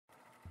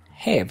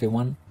Hey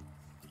everyone,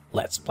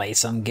 let's play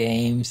some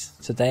games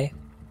today.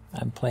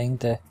 I'm playing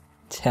the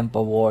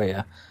Temple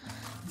Warrior.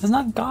 It has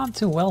not gone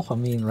too well for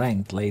me in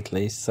ranked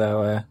lately,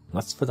 so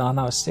let's put on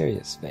our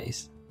serious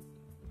face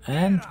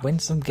and win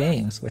some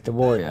games with the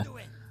warrior.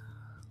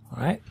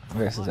 Alright,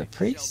 versus a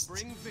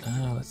priest.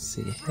 Let's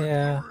see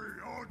here.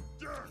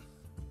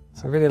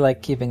 So I really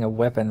like keeping a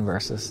weapon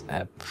versus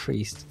a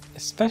priest,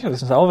 especially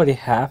since I already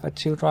have a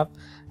 2-drop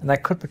and I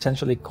could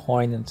potentially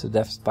coin into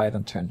Death's Bite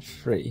on turn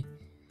 3.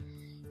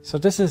 So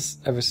this is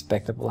a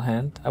respectable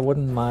hand. I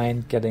wouldn't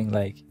mind getting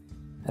like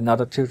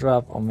another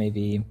 2-drop or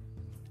maybe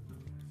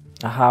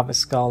a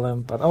Harvest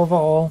Golem, but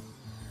overall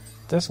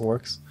this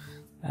works.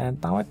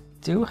 And now I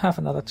do have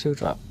another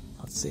 2-drop.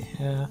 Let's see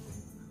here.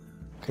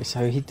 Okay,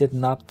 so he did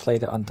not play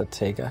the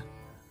Undertaker.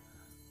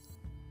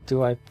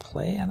 Do I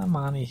play an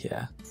Amani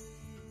here?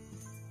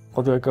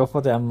 Or do I go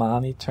for the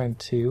Amani turn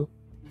 2?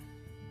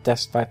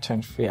 Death's Bite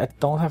turn 3. I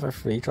don't have a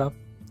 3-drop,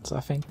 so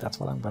I think that's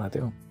what I'm gonna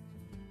do.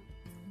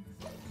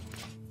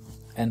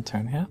 End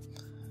turn here.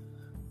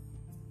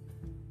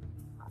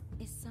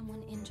 Is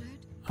someone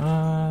injured?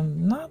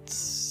 Not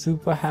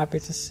super happy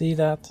to see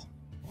that.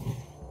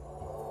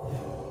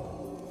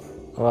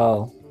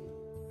 Well,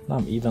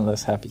 I'm even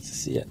less happy to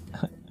see it.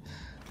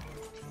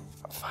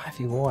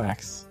 5e War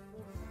Axe.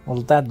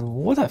 Well, that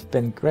would have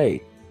been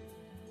great.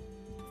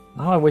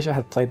 Now I wish I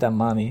had played that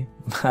money.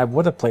 I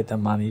would have played that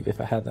money if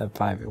I had that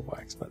 5e War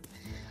Axe, but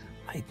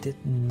I did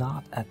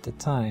not at the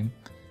time.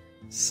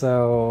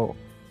 So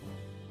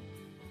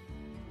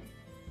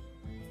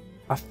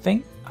I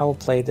think I will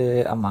play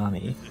the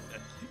Amani,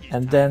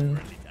 and then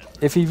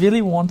if he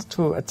really wants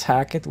to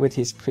attack it with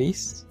his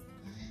priest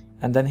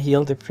and then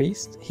heal the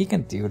priest, he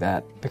can do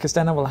that, because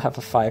then I will have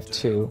a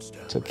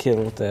 5-2 to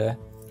kill the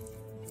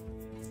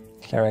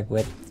cleric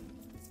with.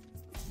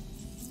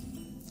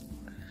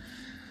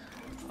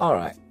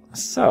 Alright,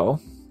 so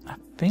I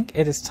think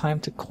it is time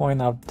to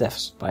coin out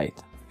Death's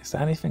Bite. Is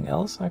there anything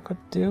else I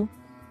could do?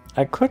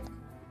 I could...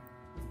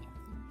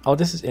 Oh,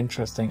 this is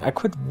interesting. I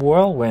could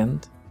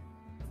Whirlwind,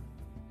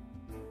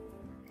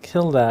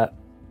 kill that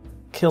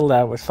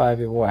with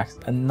 5e War Axe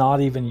and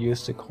not even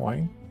use the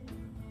coin.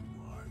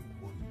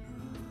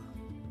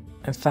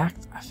 In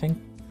fact, I think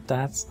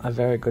that's a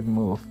very good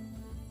move.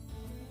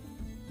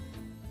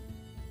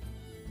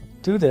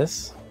 Do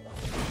this.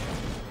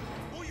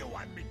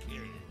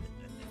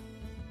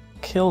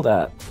 Kill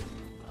that.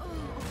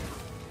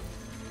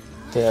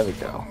 There we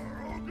go.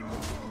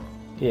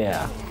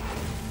 Yeah.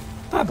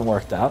 That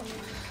worked out.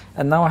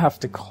 And now I have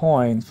the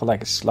coin for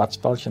like a slot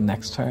spell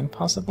next turn,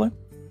 possibly.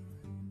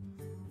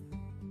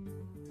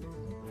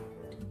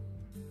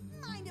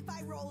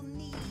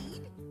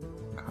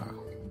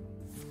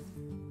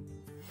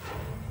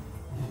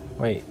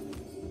 Wait,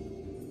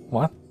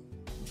 what?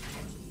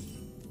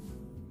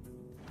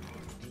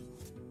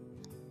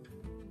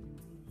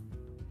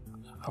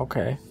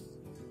 Okay.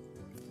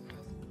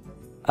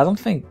 I don't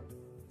think...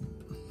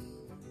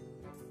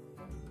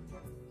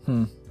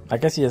 I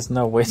guess he has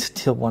no way to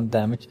deal 1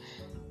 damage.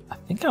 I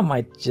think I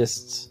might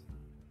just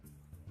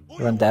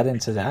run that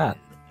into that.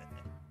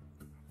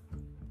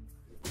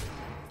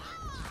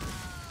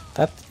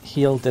 That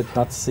heal did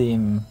not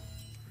seem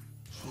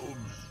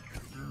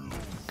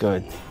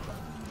good.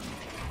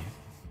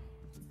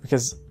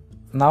 Because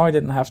now I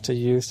didn't have to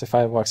use the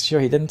 5 War Axe. Sure,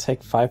 he didn't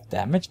take 5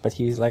 damage, but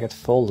he's like at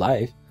full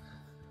life.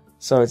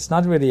 So it's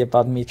not really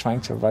about me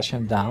trying to rush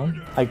him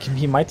down. Like,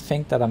 he might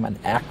think that I'm an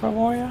Aqua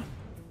Warrior,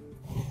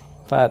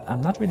 but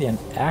I'm not really an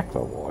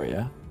Aqua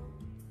Warrior.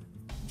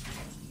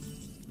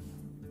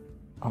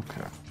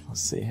 Okay,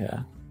 let's see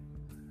here.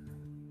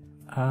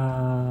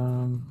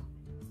 I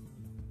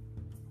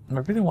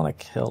really want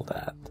to kill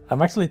that.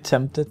 I'm actually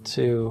tempted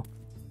to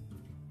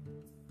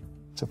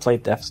play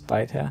Death's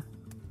Bite here.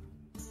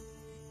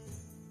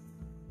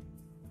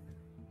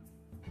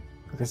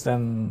 Because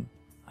then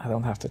I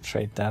don't have to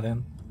trade that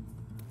in.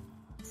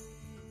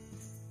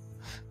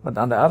 But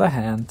on the other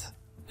hand,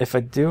 if I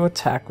do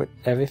attack with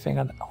everything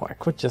on... Oh, I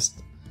could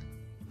just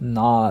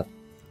not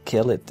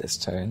kill it this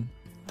turn.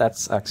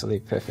 That's actually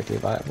perfectly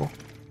viable.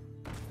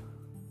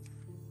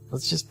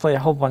 Let's just play a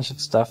whole bunch of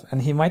stuff,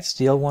 and he might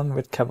steal one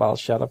with Cabal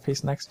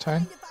Shadowpiece next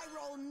turn.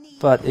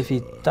 But if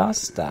he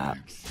does that,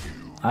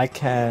 I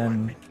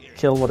can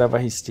kill whatever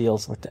he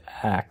steals with the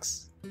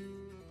axe.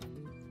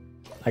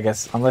 I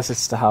guess, unless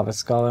it's the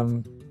Harvest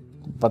Golem,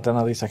 but then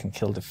at least I can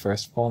kill the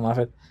first form of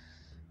it,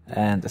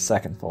 and the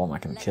second form I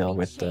can kill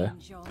with the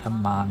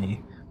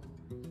Amani.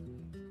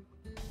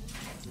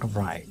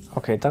 Right,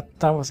 okay,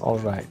 that was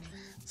alright.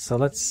 So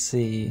let's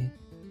see,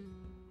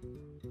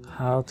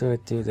 how do I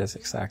do this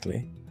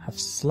exactly? I have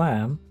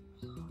Slam,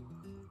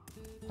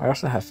 I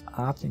also have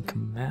Arcane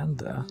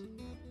Commander,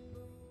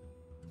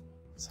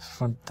 so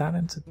from that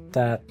into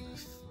that,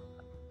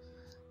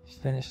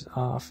 finish it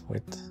off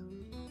with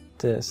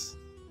this.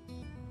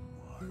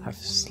 Have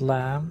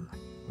Slam,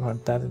 run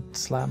that and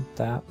slam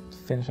that,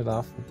 finish it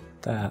off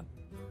with that.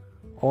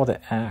 Or the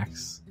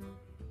axe.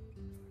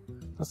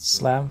 Let's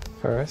Slam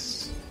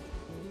first.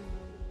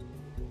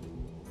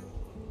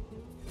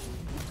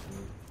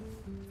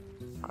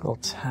 Cruel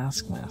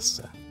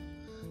Taskmaster.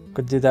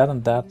 Could do that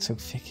and that to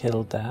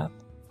kill that.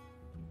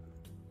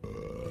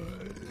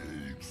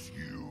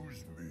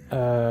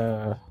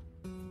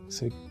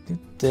 So we do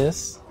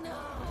this.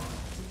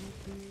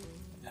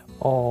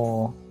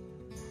 Or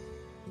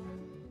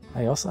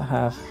I also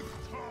have.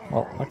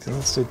 Well,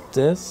 let's do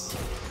this.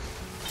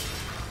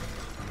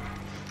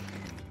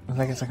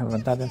 I guess I can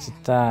run that into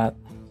that.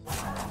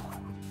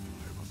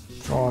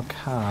 Draw a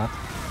card.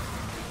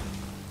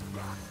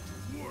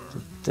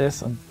 Do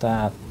this and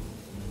that.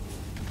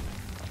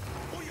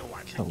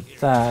 Kill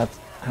that.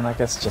 And I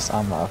guess just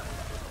armor.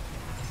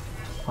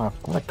 Wow,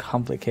 what a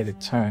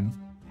complicated turn.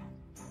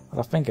 But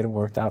I think it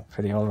worked out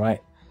pretty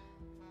alright.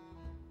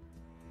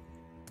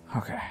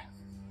 Okay.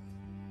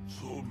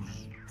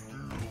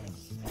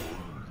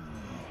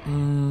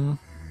 Well,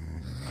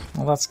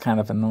 that's kind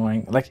of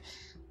annoying. Like,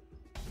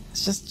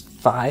 it's just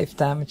 5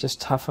 damage is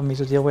tough for me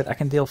to deal with. I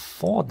can deal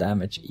 4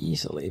 damage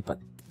easily, but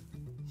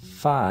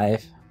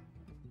 5.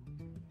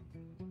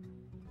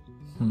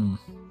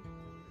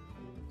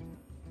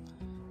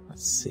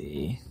 Let's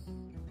see.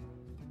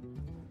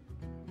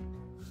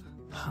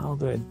 How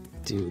do I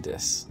do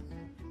this?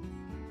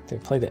 Do I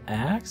play the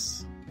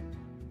axe?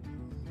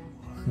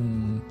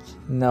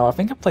 No, I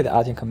think I play the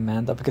Argent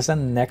Commander because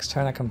then next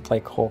turn I can play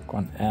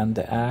Corcoran and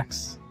the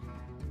axe.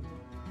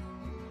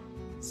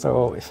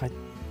 So if I...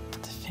 The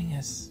thing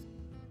is...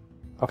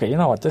 Okay, you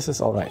know what? This is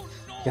alright.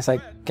 I guess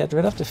I get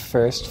rid of the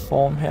first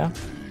form here.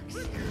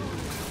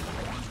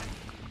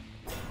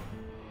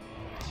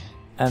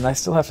 And I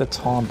still have the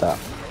taunt up.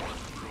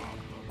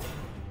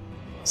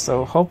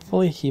 So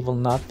hopefully he will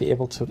not be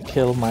able to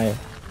kill my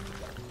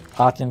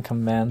Argent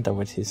Commander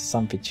with his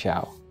Zombie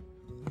Chow.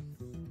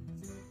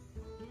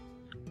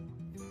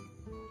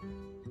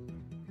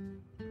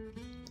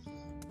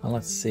 Well,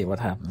 let's see what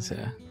happens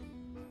here.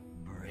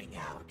 Bring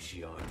out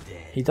your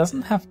dead. He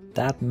doesn't have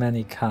that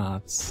many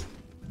cards.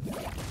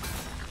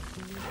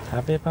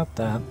 Happy about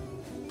that.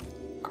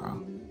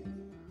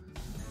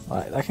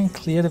 Right, I can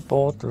clear the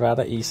board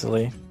rather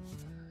easily.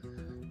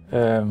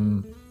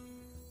 I'll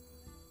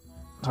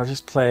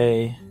just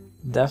play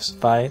Death's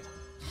Bite.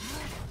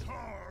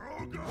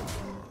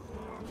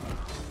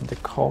 The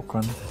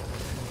Corcoran.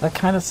 That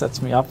kind of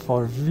sets me up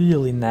for a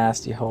really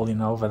nasty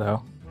holding over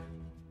though.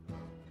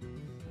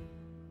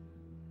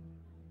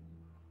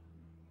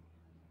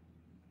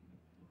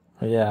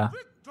 Yeah,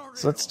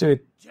 so let's do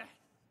it.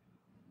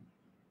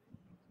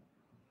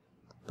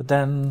 But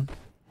then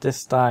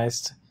this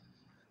dies.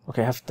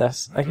 Okay, I have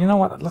deaths. Like, you know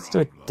what? Let's do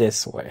it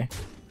this way.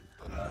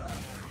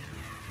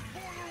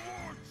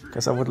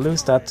 Because I would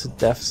lose that to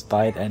Death's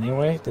Bite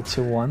anyway, the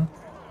 2-1.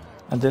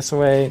 And this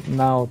way,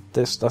 now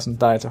this doesn't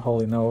die to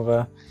Holding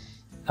Over.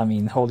 I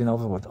mean, Holding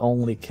Over would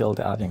only kill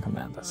the Argent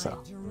Commander, so.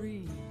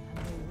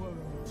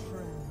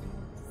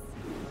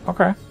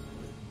 Okay.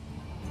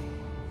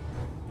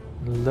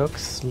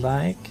 Looks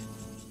like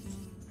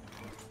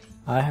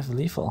I have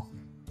lethal.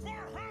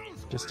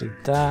 Just do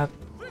that,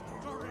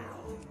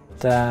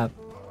 that,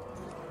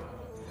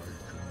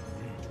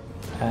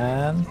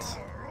 and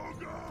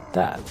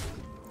that.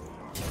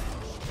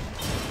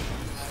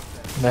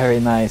 Very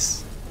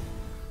nice.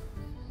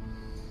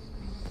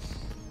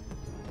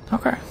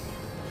 Okay.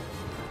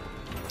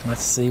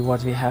 Let's see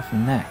what we have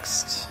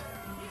next.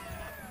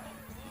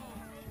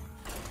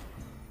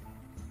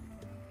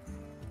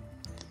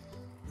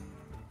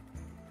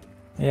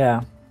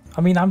 Yeah,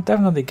 I mean, I'm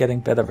definitely getting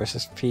better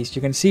versus Priest.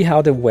 You can see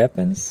how the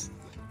weapons,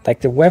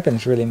 like the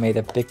weapons really made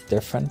a big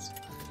difference.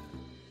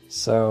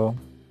 So,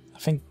 I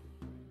think,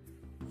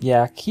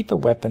 yeah, keep a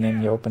weapon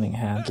in your opening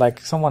hand.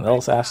 Like someone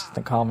else asked in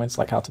the comments,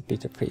 like how to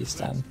beat the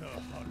Priest, and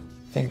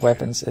I think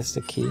weapons is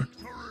the key.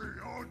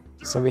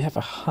 So we have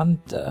a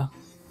Hunter.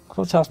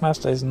 Cruel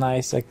Taskmaster is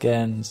nice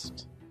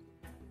against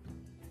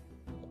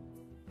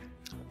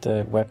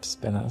the Web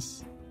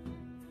Spinners.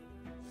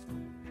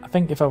 I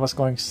think if I was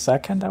going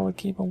second I would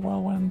keep a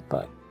Whirlwind,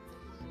 but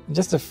I'm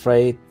just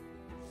afraid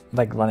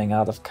like running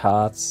out of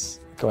cards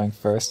going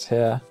first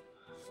here.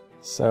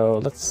 So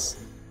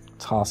let's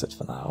toss it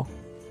for now.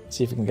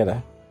 See if we can get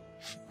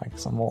like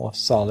some more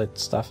solid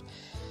stuff.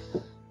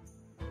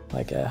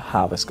 Like a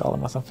Harvest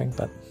Golem or something,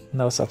 but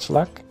no such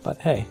luck.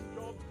 But hey,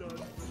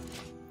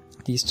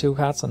 these 2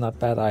 cards are not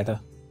bad either.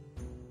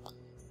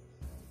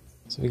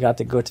 So we got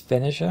the good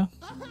finisher.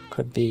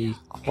 Could be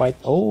quite...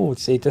 Oh,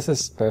 see, this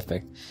is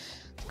perfect.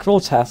 Cruel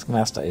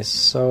Taskmaster is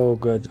so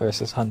good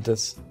versus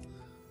Hunters.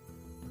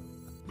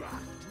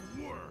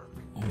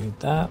 Do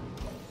that.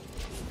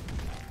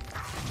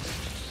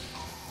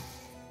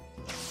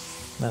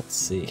 Let's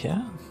see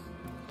here.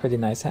 Pretty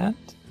nice hand.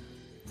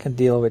 Can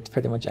deal with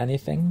pretty much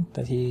anything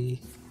that he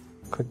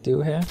could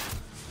do here.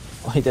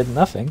 Well, he did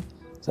nothing.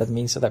 So that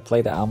means that I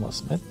play the Armor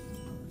Smith.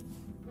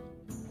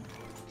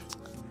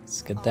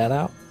 Let's get that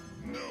out.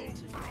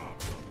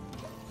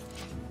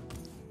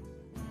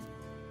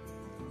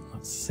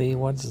 Let's see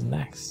what's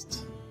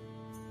next.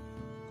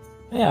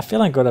 Yeah,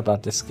 feeling good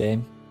about this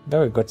game.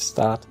 Very good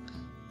start.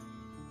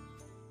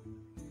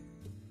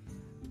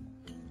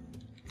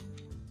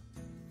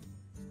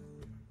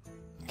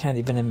 Can't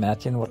even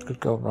imagine what could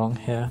go wrong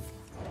here.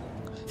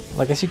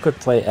 Well, I guess you could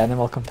play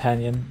Animal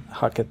Companion,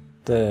 huck at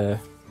the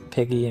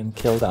piggy and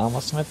kill the armor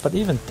smith, but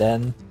even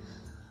then,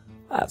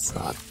 that's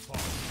not...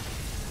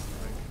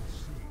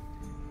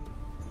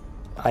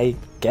 I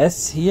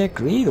guess he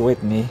agreed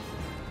with me.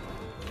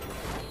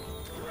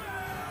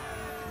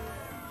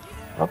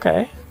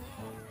 Okay.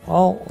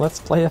 Well, let's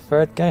play a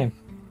third game.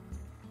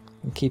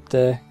 And keep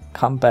the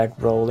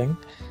comeback rolling.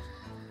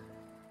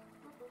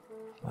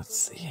 Let's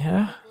see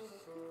here.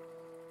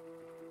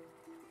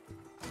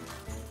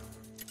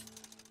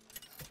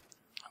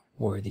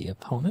 Worthy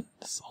opponent,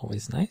 that's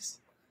always nice.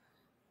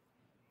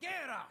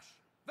 Garrosh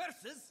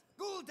versus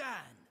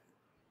Gul'dan.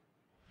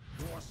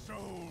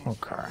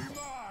 Okay.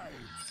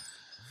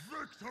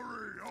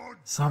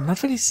 So I'm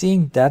not really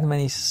seeing that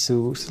many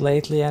Sues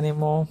lately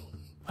anymore.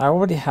 I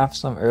already have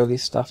some early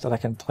stuff that I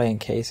can play in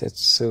case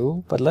it's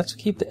Sue, but let's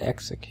keep the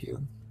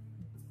Execute.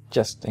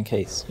 Just in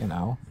case, you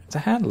know. It's a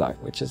Handlock,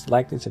 which is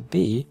likely to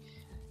be.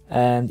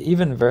 And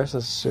even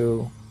versus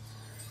Sue,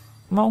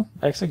 well,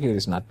 Execute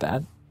is not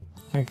bad.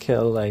 I can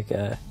kill like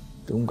a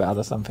Doomguard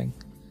or something.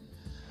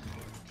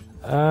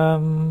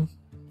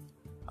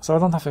 So I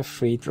don't have a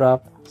free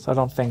drop, so I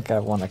don't think I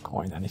want to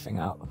coin anything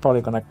out. I'm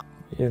probably gonna,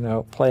 you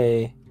know,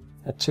 play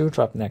a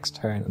 2-drop next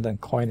turn and then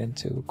coin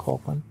into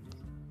Colma.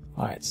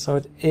 Alright, so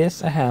it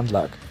is a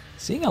Handlock.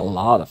 Seeing a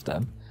lot of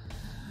them.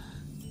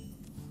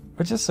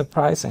 Which is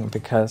surprising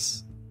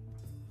because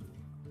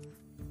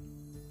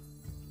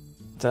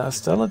there are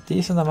still a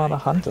decent amount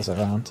of hunters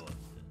around.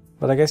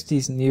 But I guess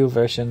these new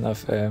version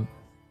of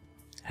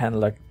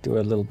Handlock do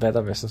a little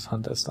better versus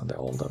hunters than the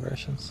older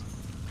versions.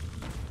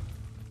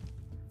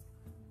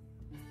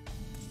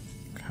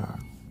 Okay.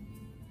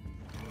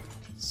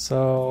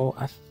 So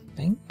I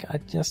think I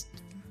just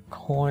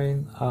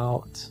coin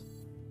out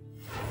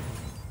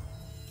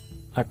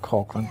a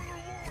Colma.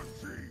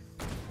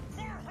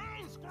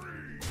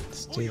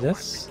 Let's do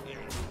this.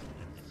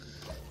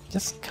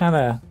 Just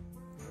kinda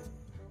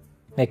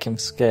make him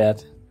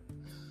scared.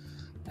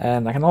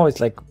 And I can always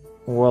like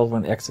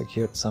whirlwind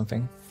execute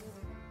something.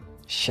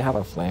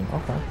 Shadow Flame,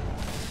 okay.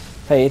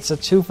 Hey, it's a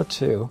 2 for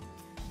 2,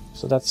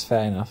 so that's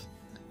fair enough.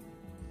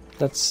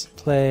 Let's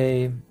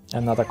play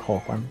another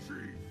Colma.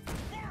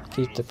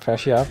 Keep the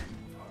pressure up.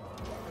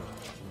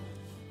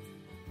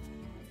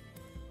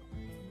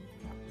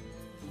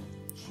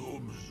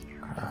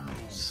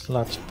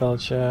 Sludge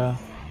Belcher.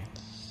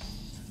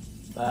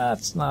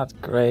 That's not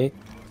great.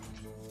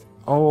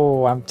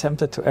 Oh, I'm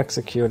tempted to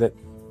execute it.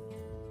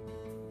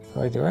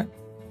 Do I do it?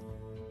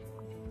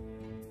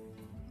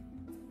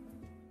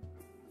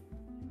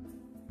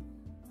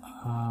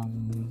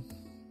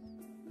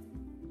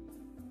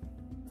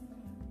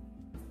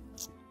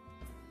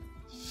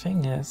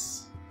 Thing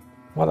is,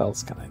 what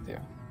else can I do?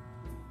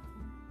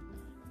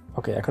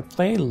 Okay, I could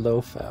play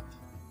Lofab.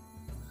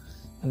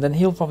 And then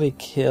he'll probably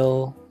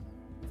kill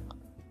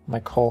my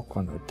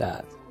Colma with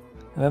that.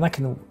 And then I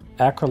can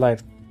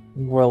Acolyte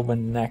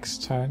Whirlwind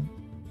next turn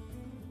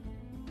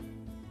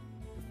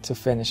to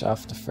finish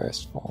off the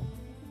first form.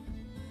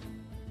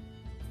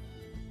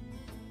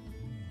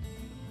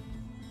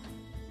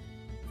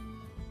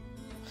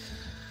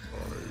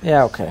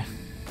 Yeah, okay.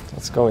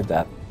 Let's go with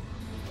that.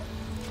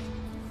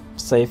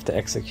 Save to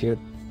execute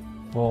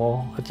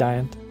for a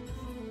giant.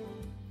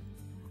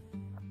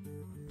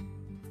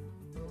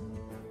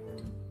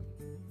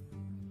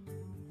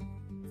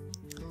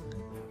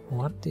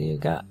 What do you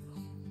got?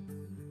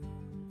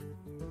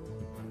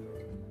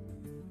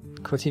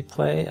 Could he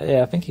play?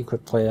 Yeah, I think he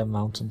could play a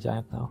mountain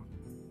giant now.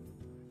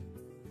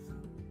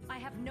 I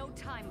have no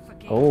time for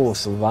games. Oh,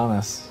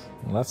 Sylvanas.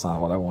 Well, that's not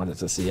what I wanted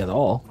to see at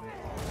all.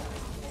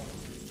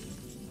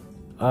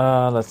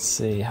 Let's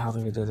see. How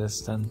do we do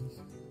this then?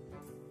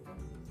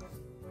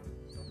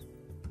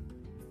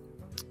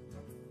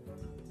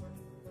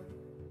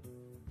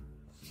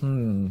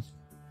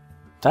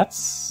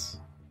 That's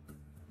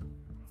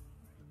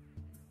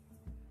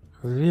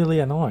really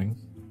annoying.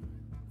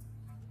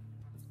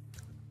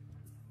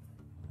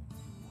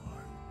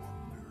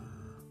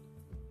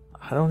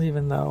 I don't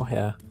even know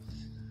here.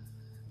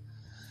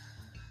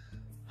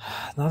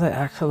 Another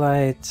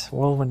Acolyte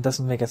Whirlwind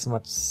doesn't make as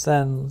much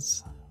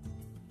sense.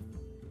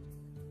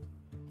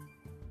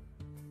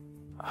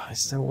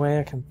 Is there a way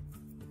I can...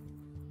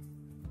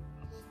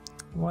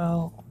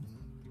 Well...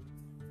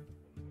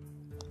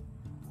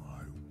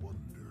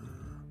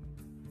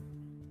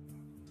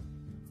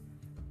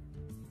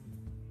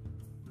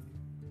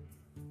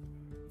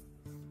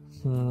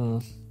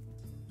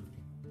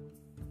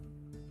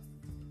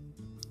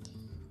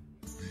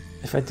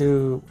 If I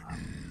do...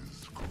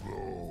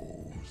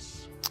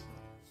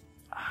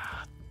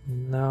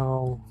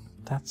 No,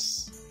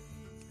 that's...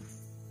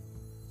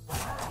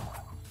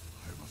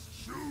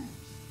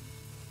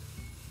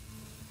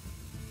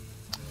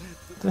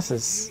 This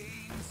is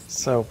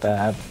so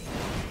bad.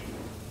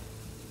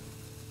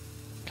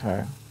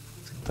 Okay,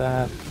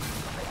 that...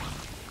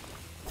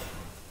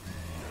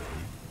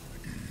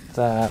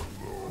 That...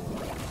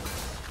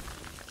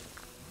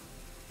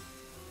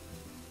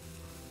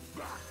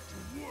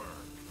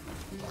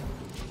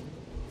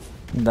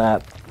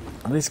 that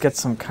at least get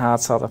some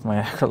cards out of my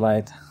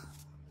Acolyte.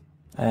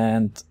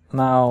 And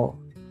now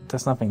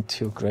there's nothing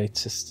too great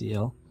to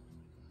steal.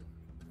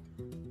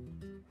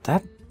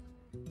 That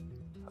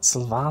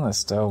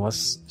Sylvanas though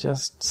was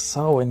just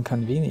so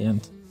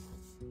inconvenient.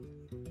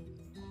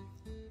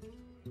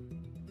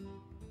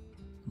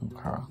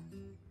 Okay.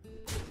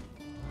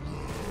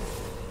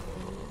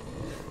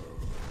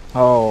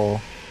 Oh,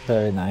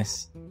 very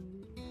nice.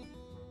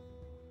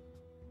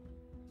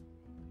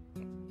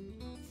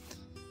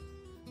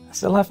 I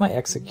still have my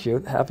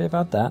execute, happy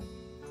about that.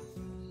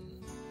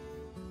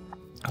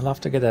 I'll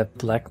have to get a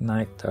Black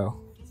Knight though,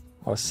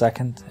 or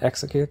second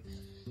execute.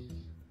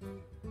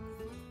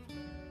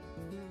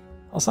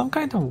 Or some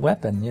kind of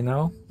weapon, you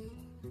know?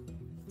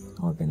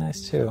 That would be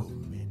nice too.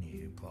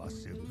 Many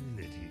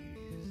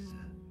possibilities.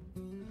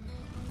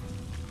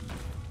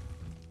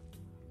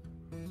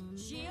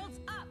 Shields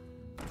up.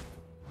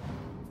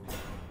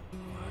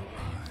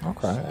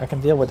 Okay, I can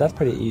deal with that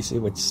pretty easy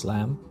with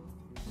Slam.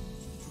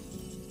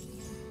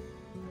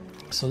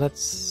 So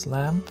let's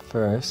Slam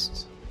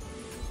first.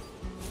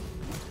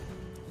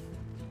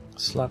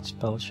 Sludge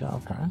Belcher,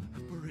 okay.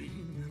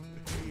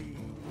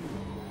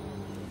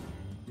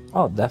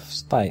 Oh, Death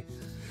Spite.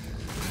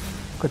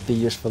 Could be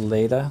useful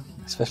later,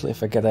 especially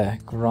if I get a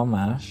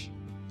Grommash.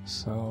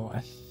 So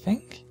I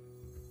think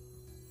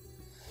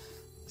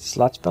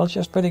Sludge Belcher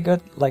is pretty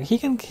good. Like, he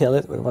can kill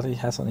it with what he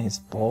has on his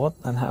board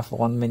and have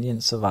one minion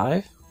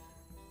survive.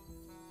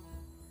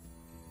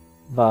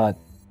 But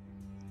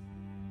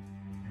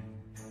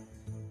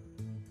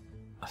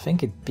I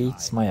think it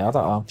beats my other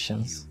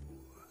options.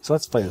 So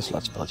let's play the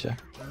Sludge Belcher.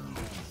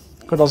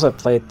 Could also have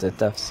played the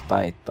Death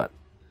Spite, but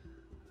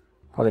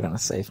probably gonna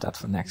save that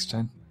for next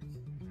turn.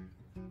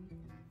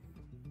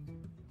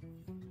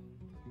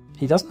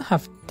 He doesn't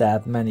have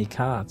that many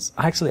cards.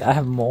 Actually, I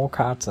have more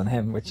cards than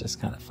him, which is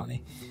kind of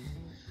funny.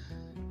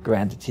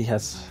 Granted, he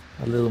has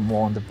a little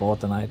more on the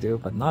board than I do,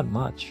 but not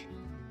much.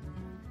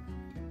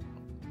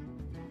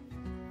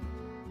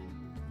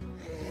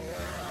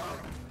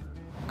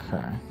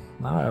 Okay,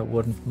 now I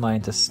wouldn't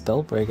mind a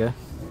Spellbreaker.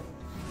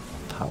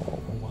 Power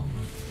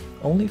overwhelming.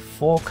 Only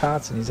 4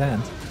 cards in his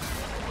hand.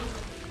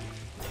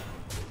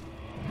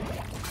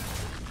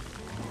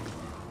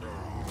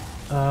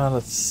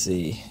 Let's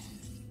see.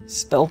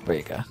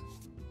 Spellbreaker.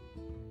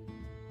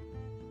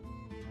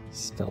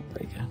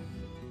 Spellbreaker.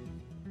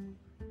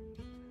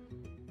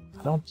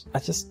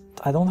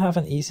 I don't have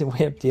an easy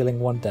way of dealing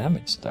 1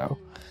 damage though.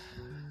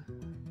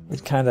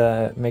 It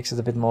kinda makes it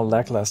a bit more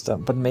lackluster,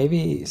 but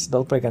maybe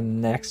Spellbreaker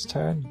next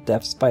turn,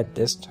 Death Spite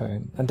this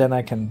turn, and then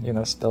I can, you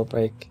know,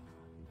 Spellbreak,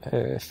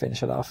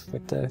 finish it off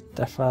with the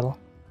Death Rattle.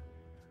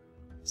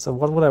 So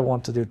what would I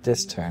want to do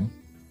this turn?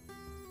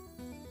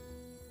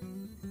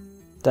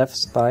 Death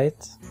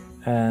Spite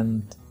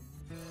and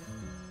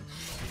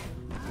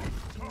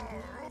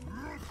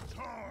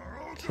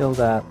kill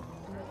that.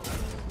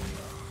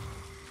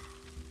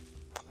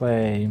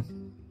 Play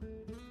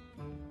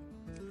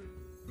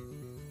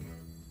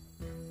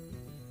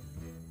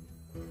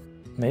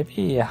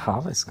maybe a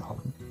Harvest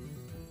Golem.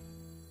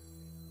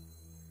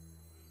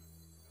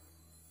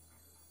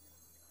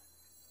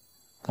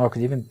 Or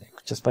could even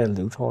just play a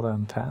Loot Hoarder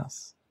and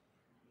pass.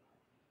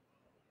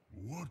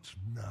 What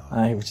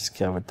now? He would just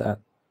kill with that.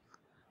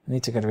 I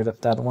need to get rid of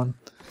that one.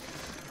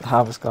 The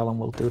Harvest Golem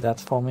will do that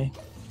for me.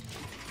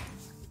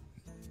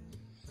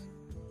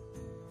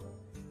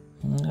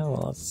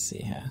 Well, let's see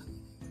here.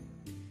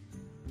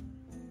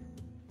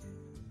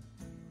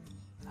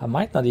 I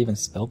might not even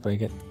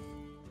Spellbreak it.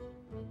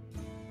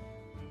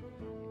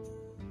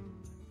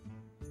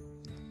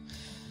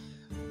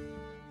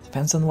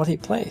 Depends on what he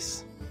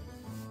plays.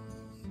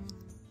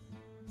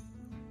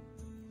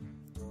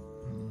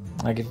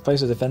 Like if he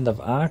plays a Defender of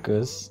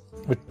Arcus,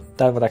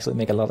 that would actually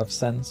make a lot of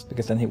sense,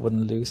 because then he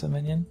wouldn't lose a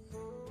minion.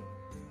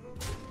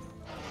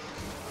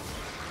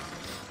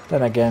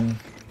 Then again,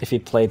 if he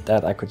played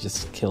that, I could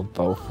just kill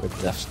both with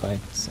Death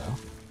Spite, so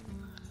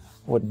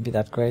wouldn't be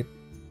that great.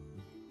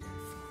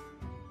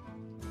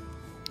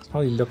 He's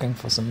probably looking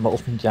for some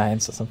Molten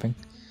Giants or something.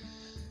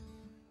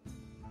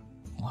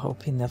 I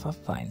hope he never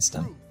finds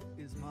them.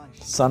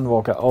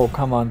 Sunwalker, oh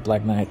come on,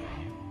 Black Knight.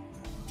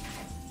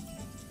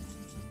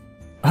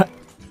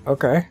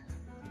 Okay.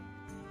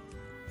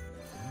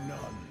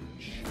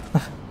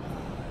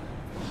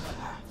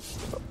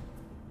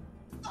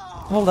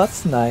 Well,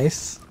 that's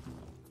nice.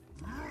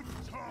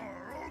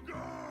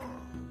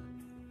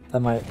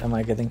 Am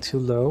I getting too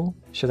low?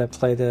 Should I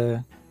play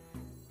the...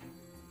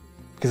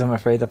 Because I'm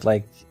afraid of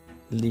like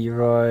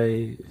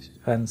Leroy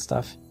and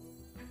stuff.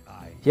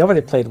 He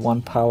already played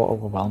 1 Power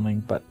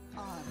Overwhelming, but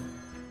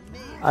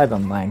I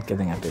don't mind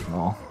getting a bit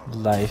more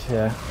life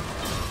here.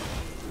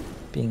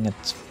 Being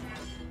at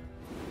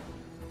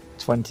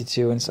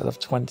 22 instead of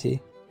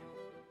 20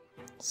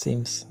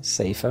 seems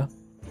safer.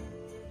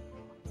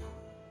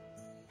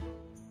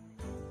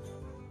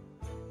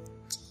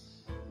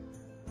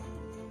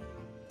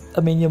 I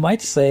mean, you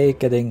might say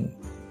getting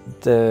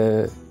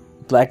the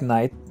Black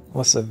Knight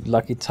was a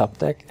lucky top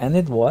deck, and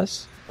it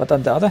was, But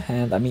on the other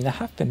hand, I mean, I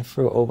have been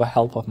through over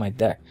half of my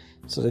deck,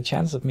 so the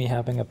chance of me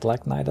having a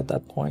Black Knight at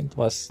that point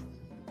was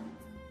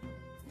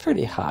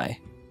pretty high.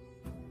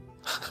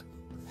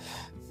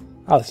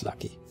 I was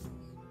lucky.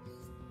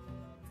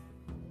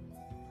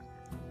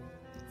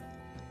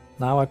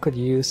 Now I could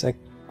use a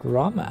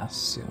Grommass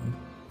soon.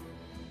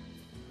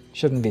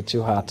 Shouldn't be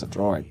too hard to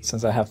draw it,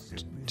 since I have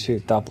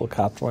 2 double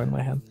card draw in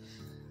my hand.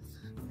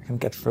 I can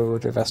get through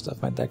the rest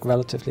of my deck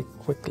relatively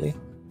quickly.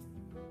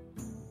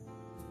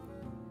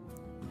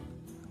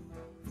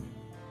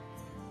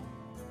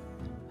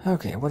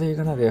 Okay, what are you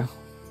gonna do?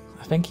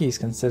 I think he's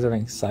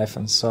considering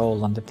Siphon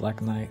Soul on the Black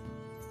Knight.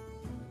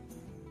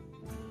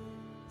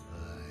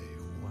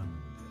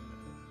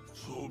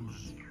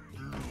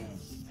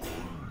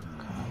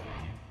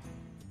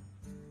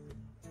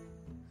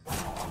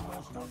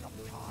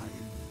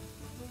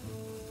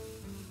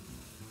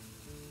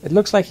 It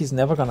looks like he's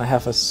never gonna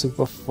have a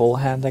super full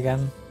hand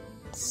again,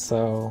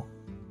 so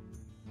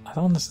I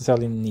don't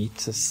necessarily need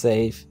to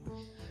save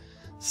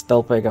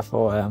Spellbreaker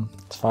for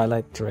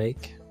Twilight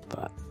Drake,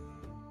 but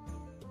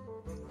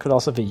could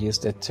also be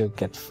used it to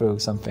get through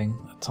something,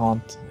 a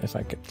taunt, if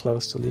I get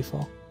close to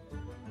lethal.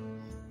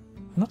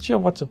 I'm not sure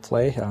what to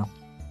play here.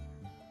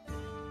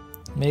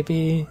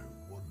 Maybe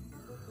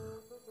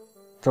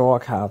draw a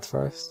card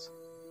first,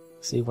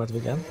 see what we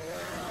get.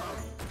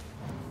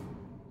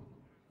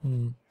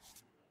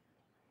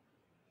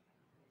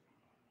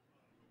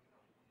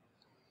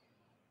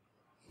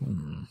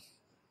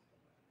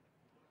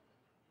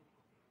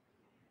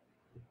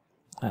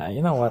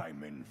 You know what?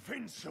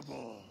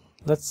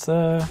 Let's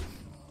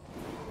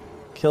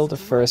kill the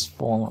first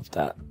form of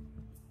that.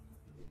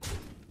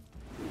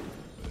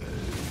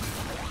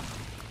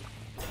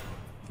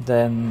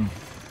 Then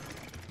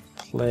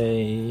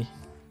play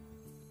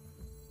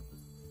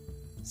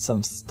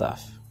some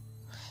stuff.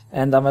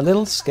 And I'm a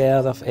little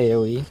scared of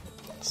AoE,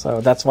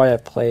 so that's why I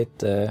played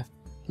the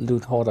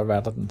Loot Hoarder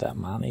rather than the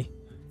Amani.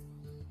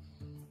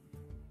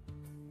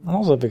 And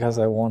also because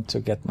I want to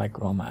get my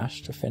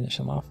Grommash to finish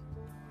him off.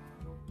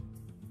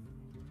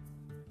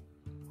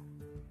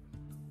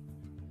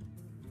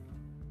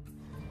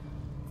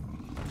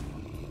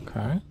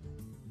 Okay.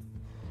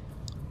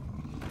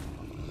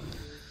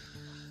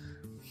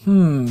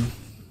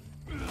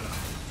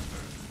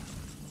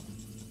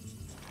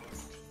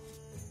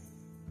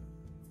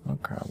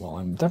 Okay, well,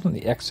 I'm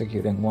definitely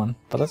executing one,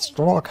 but let's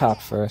draw a card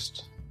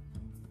first.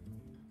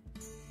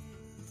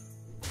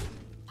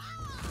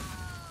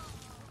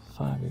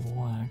 5e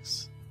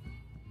wax.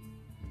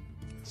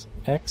 Let's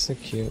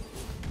execute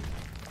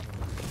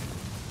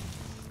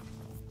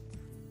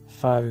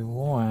 5e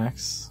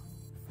wax.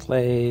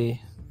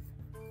 Play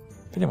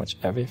pretty much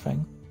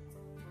everything.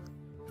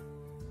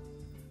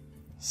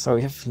 So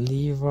we have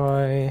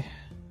Leroy,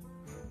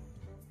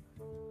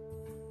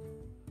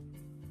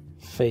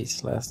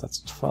 Faceless,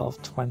 that's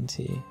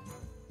 12-20,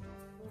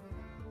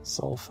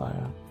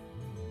 Soulfire.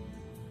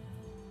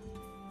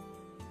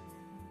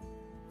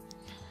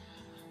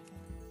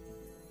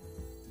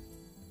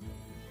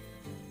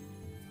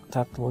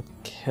 That would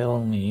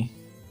kill me.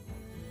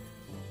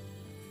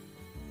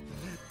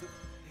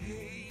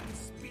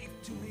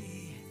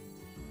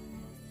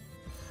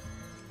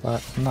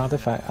 But not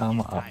if I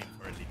armor up.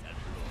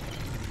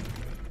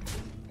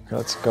 Okay,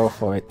 let's go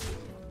for it.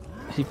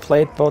 He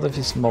played both of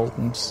his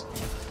Moldens,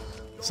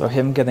 so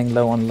him getting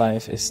low on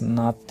life is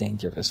not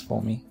dangerous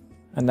for me.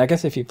 And I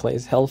guess if he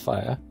plays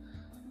Hellfire,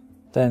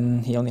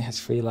 then he only has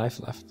 3 life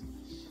left.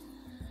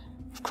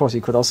 Of course, he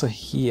could also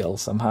heal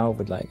somehow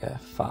with like a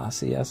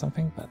Farsi or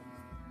something, but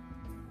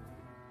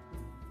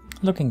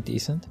looking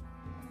decent.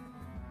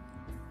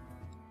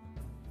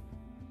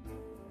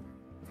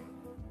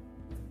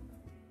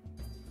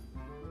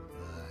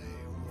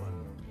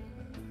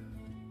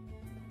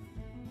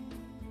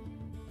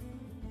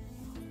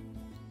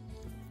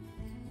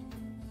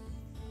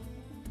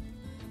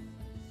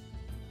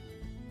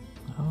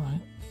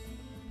 Alright.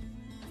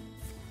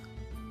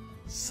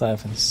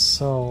 Siphon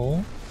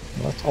Soul.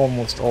 Well, that's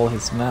almost all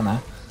his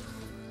mana.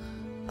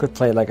 Could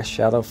play like a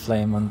Shadow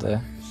Flame on the...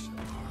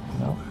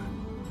 No.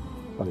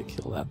 Probably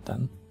kill that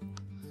then.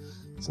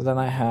 So then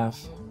I have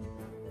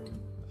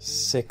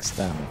 6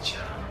 damage.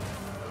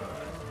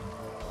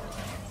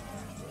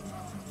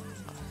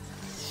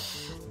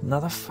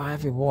 Another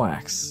 5e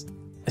wax.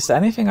 Is there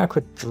anything I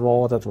could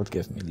draw that would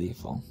give me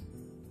lethal?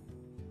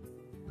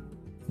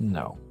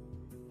 No,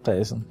 there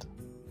isn't.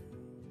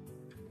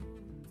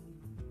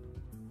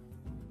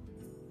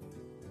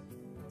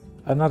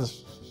 I'm not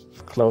as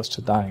close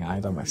to dying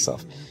either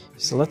myself.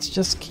 So let's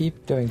just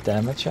keep doing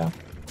damage here.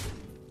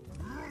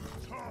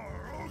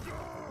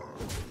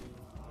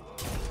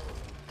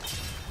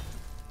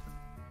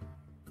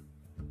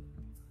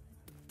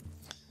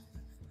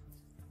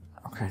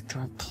 Okay, do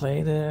I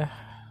play the...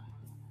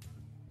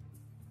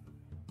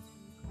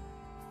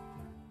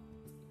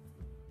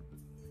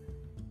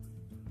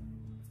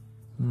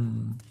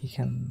 he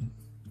can...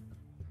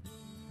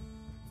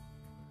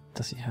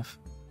 Does he have...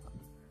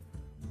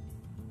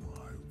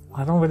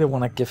 I don't really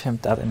want to give him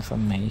that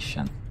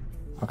information.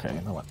 Okay,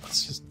 you know what,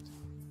 let's just...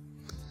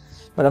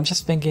 But I'm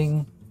just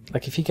thinking,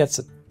 like, if he gets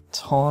a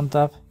taunt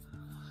up,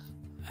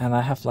 and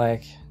I have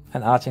like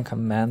an Artian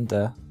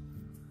Commander,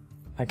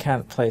 I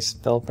can't play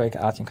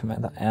Spellbreaker, Artian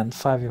Commander, and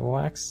 5e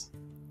Warx.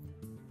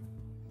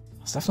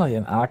 There's definitely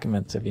an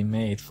argument to be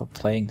made for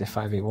playing the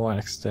 5e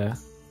Warx there.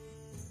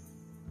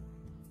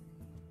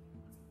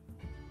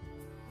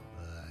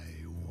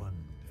 I wonder.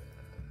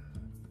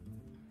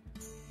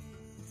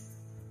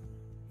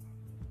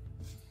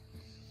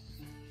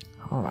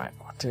 Alright,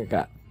 what do you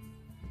got?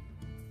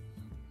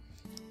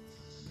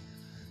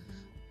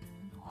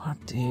 What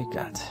do you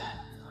got?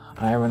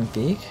 Iron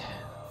Beak.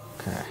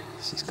 Okay,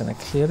 she's gonna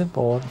clear the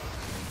board.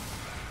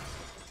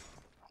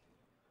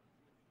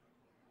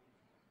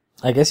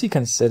 I guess he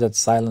considered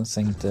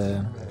silencing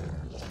the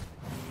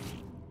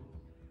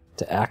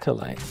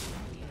Acolyte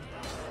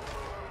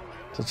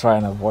to try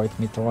and avoid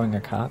me throwing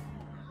a card.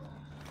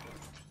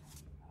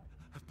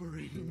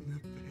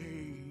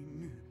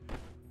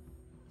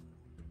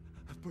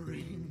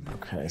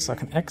 Okay, so I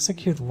can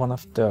execute one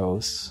of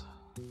those.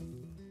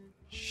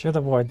 Should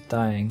avoid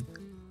dying.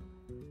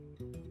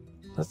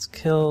 Let's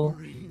kill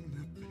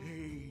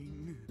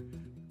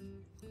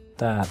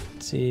that.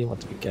 See what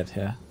do we get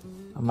here.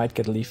 I might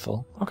get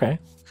lethal. Okay,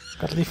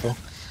 got lethal.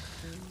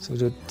 So we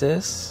do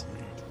this,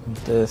 and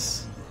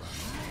this,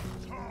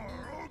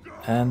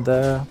 and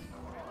have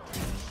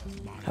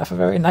a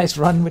very nice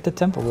run with the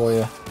Temple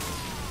Warrior.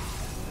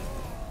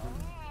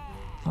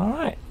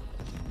 Alright.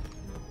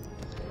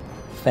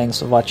 Thanks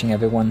for watching,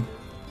 everyone.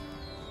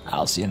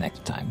 I'll see you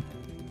next time.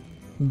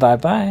 Bye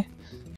bye.